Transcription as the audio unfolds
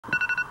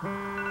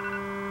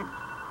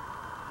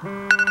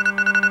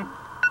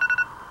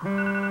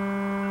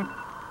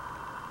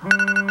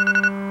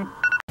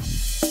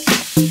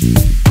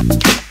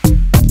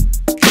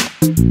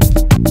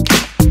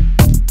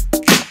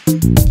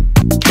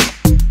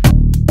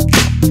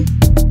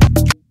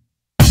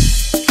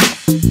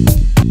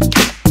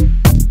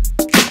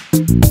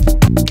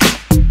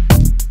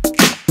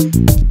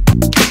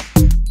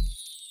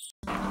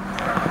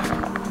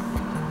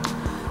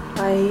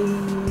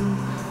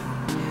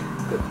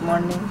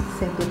morning.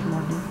 Say good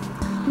morning.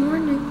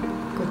 Morning.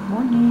 Good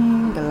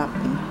morning. Gelap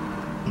nih.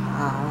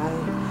 Hai.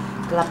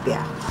 Gelap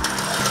ya.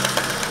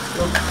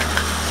 Look.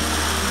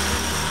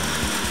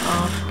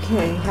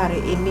 Oke, hari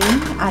ini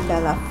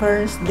adalah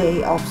first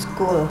day of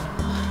school.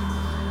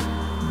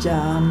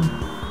 Jam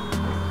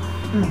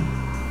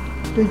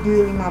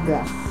 7.15.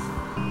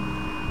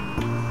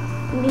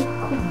 Ini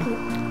cookie.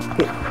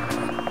 Okay.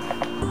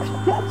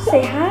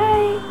 Say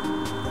hi.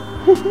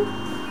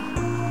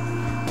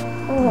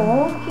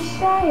 Oh, he's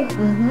shy.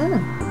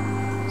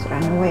 Let's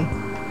run away.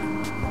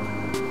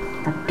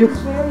 Aduh.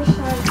 He's very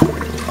shy.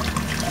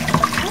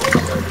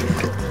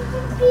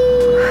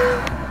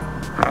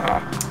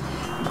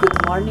 Good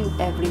morning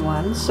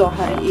everyone. So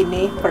hari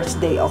ini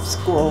first day of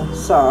school.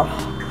 So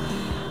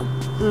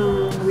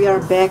we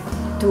are back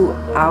to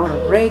our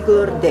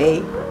regular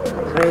day,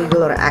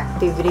 regular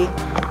activity.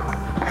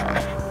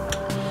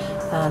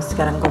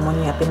 Sekarang gue mau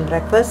nyiapin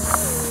breakfast.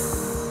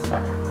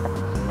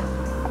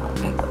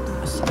 Oke, gue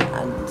tunggu sini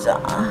aja.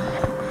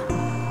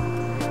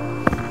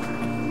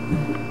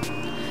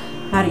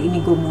 Sekarang ini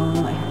gue mau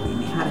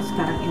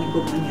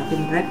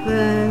nyiapin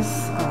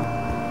breakfast.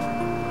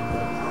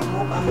 I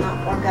hope I'm not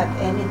forgot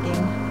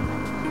anything.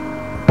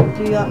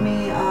 Do you want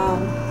me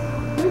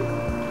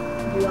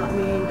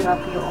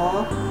drop you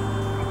off?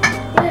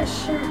 Yeah,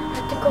 sure. I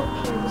have to go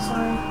pee. I'm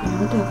sorry. Ya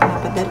udah,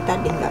 kenapa dari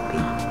tadi nggak pi?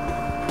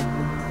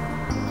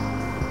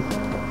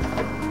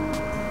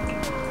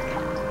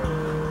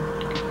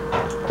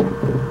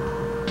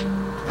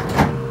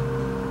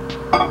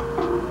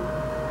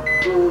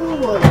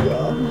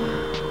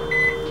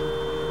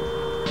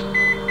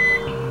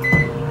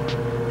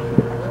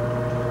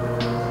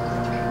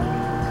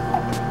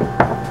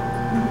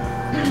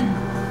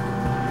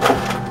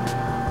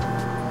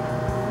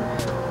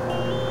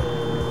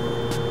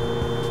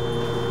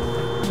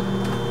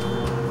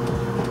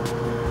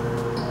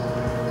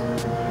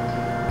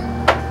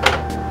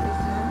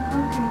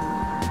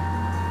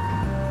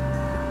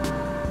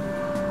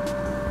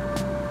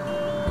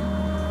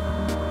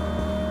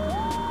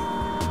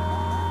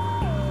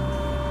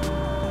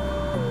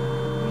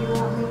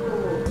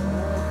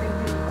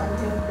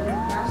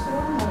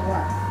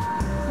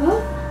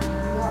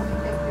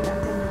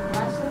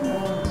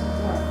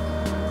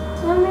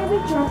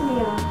 Drop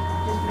me off.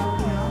 Just drop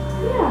me off?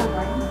 Yeah.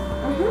 Right?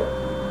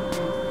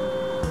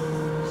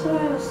 So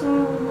I will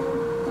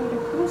go to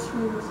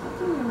classrooms. I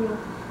think I will.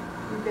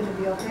 You gonna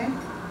be okay?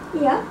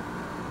 Yeah.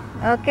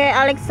 Okay,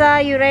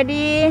 Alexa, you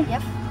ready?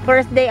 Yep.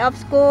 First day of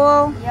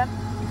school. Yep.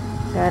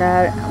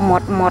 Sarah,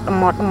 mod.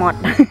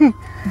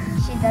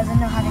 She doesn't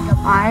know how to go.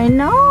 I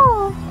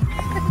know.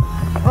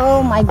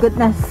 Oh my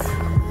goodness.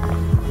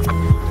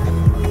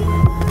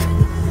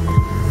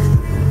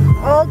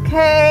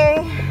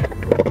 Okay.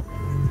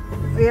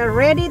 We are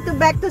ready to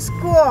back to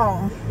school.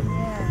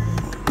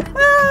 Yeah.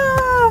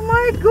 Oh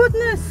my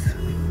goodness.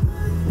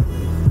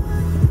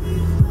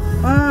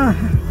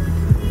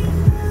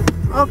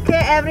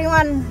 Okay,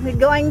 everyone, we're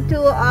going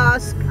to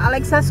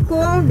Alexa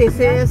school. This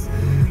is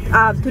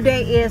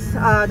today is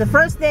the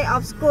first day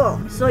of school,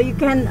 so you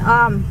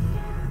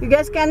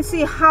guys can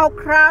see how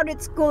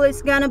crowded school is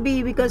gonna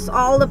be because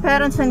all the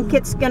parents and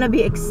kids gonna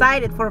be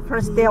excited for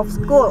first day of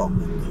school.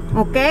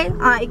 Okay,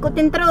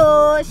 ikutin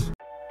terus.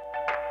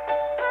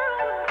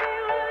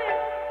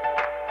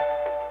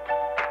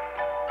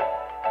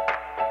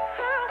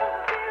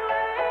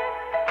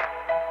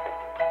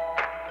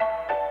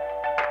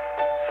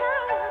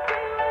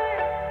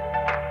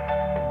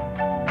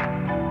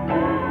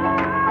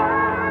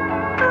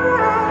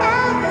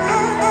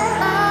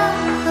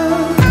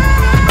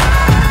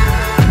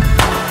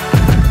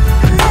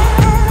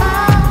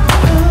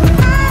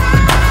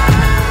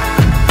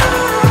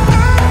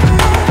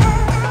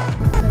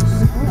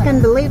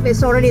 Believe it's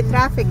already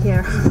traffic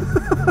here.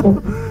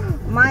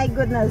 My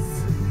goodness.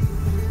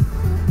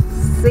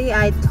 See,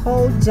 I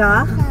told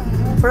ya,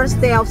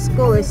 first day of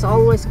school is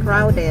always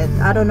crowded.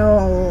 I don't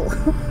know.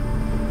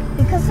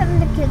 Because some of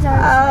the kids are.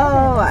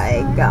 Oh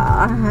my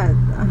god.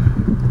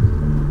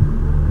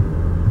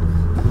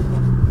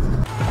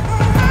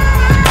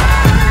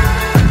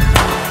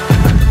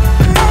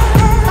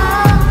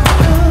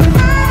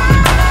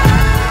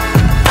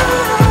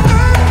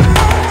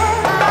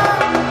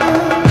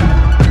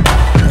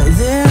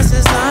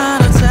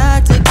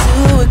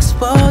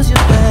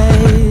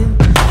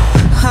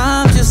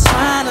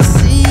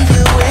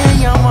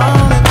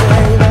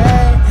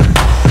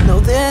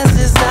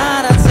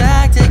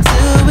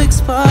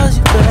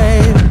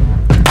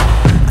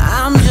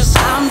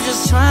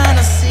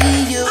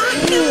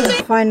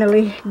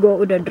 Finally,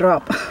 go udah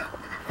drop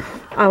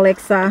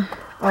Alexa.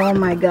 Oh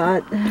my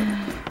god,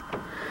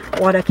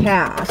 what a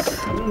chaos.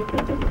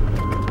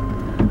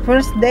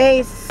 First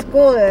day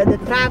school,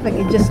 the traffic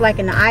is just like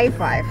an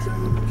I-5.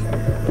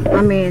 I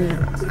mean,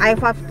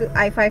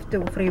 I-5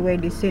 to freeway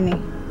di sini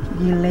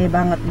gile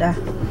banget dah,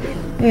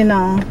 you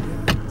know.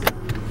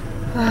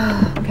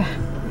 Okay,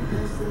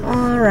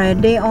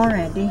 already.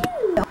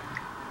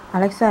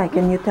 Alexa,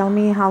 can you tell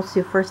me how's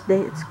your first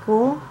day at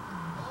school?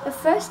 The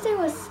first day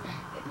was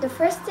The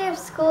first day of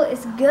school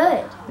is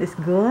good. It's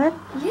good?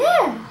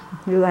 Yeah.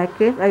 You like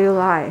it or you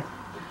lie?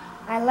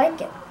 I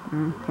like it.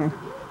 Okay.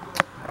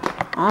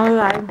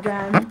 Alright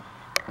then.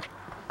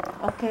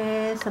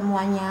 Oke,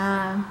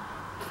 semuanya.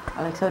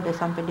 Alexa udah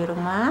sampai di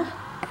rumah.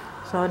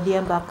 So dia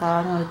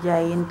bakal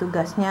ngerjain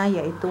tugasnya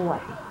yaitu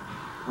what?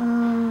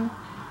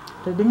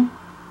 Reading?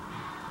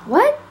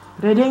 What?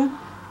 Reading?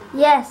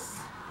 Yes.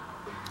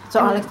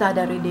 So Alexa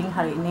ada reading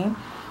hari ini.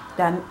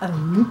 Dan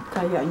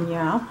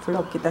kayaknya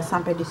vlog kita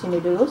sampai di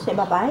sini dulu. Say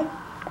bye-bye.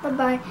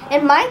 Bye-bye.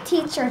 And my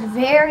teacher is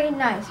very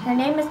nice. Her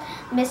name is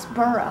Miss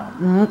Burrow.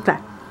 Oke.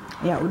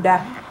 Ya udah.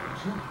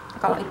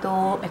 Kalau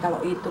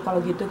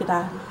gitu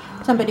kita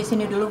sampai di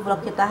sini dulu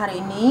vlog kita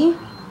hari ini.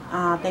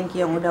 Thank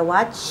you yang udah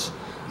watch,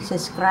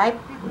 subscribe,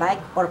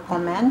 like, or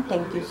comment.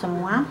 Thank you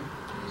semua.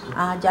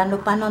 Jangan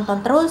lupa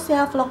nonton terus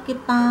ya vlog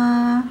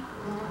kita.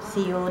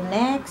 See you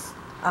next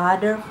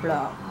other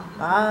vlog.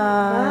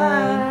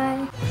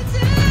 Bye. Bye.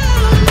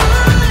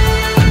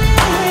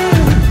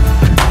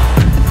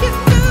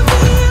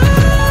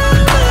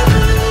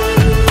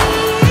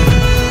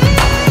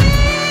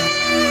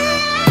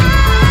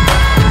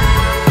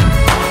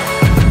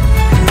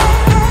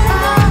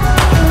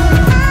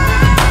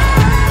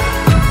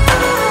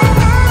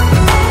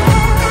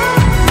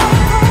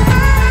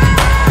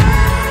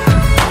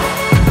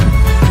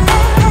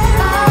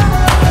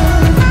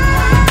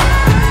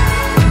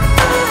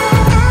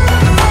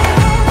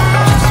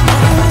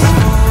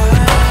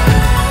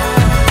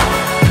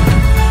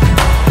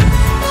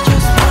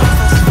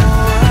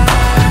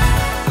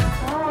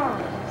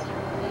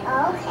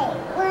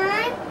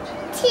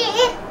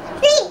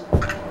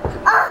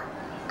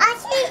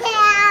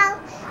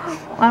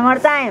 One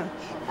more time.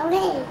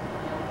 Okay.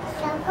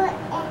 Chocolate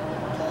and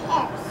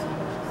KFC.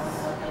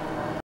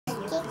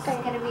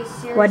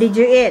 What did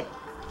you eat?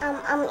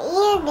 I'm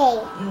eating.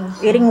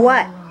 Eating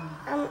what?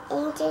 I'm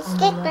eating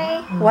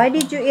sticker. Why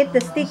did you eat the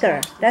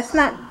sticker? That's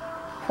not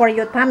for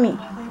your tummy.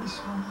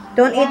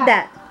 Don't eat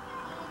that.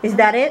 Is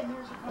that it?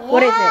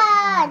 What is it?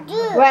 Yeah,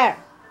 dude.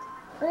 Where?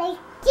 Like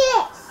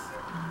this.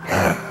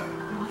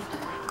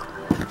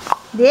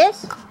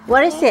 This?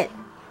 What is it?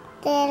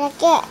 Then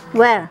again,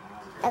 Where?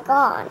 they're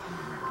gone.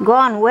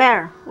 Gone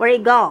where? Where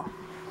it go?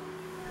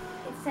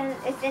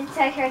 It's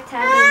inside her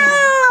tummy now.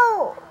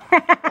 Ow!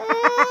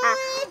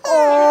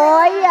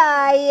 Oh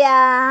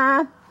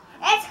yeah.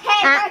 It's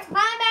in her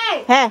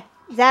tummy. Hey,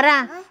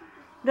 Zara.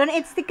 Don't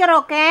eat sticker,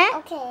 okay?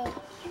 Okay.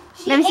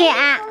 Let me see. ate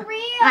it for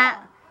real.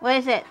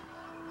 What is it?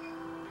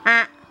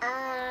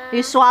 You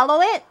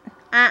swallow it?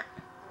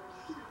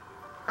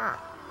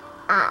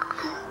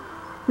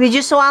 Did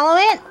you swallow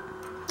it?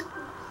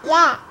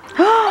 Yeah.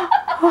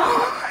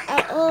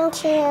 I'm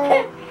into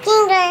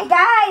finger.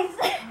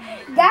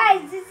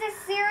 Guys, this is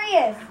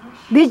serious.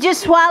 Did you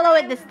swallow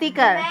it, the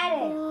sticker?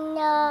 Dramatic.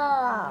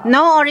 No.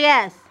 No or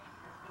yes?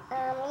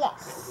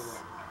 Yes.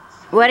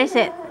 What is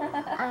it?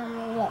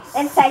 Yes.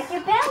 Inside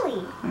your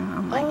belly.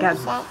 Oh my God.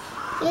 Inside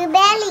your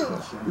belly.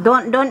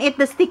 Don't eat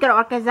the sticker,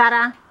 okay,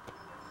 Zara?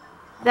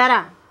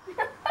 Zara.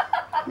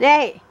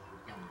 Hey.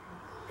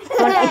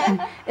 Don't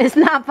eat. It's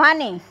not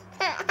funny.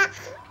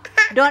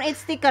 Don't eat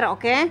sticker,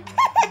 okay?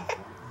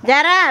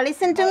 Zara,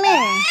 listen to me.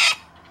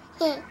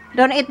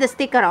 Don't eat the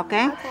sticker,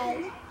 okay?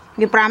 Okay.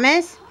 You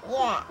promise?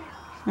 Yeah.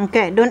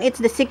 Okay, don't eat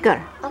the sticker.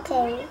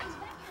 Okay.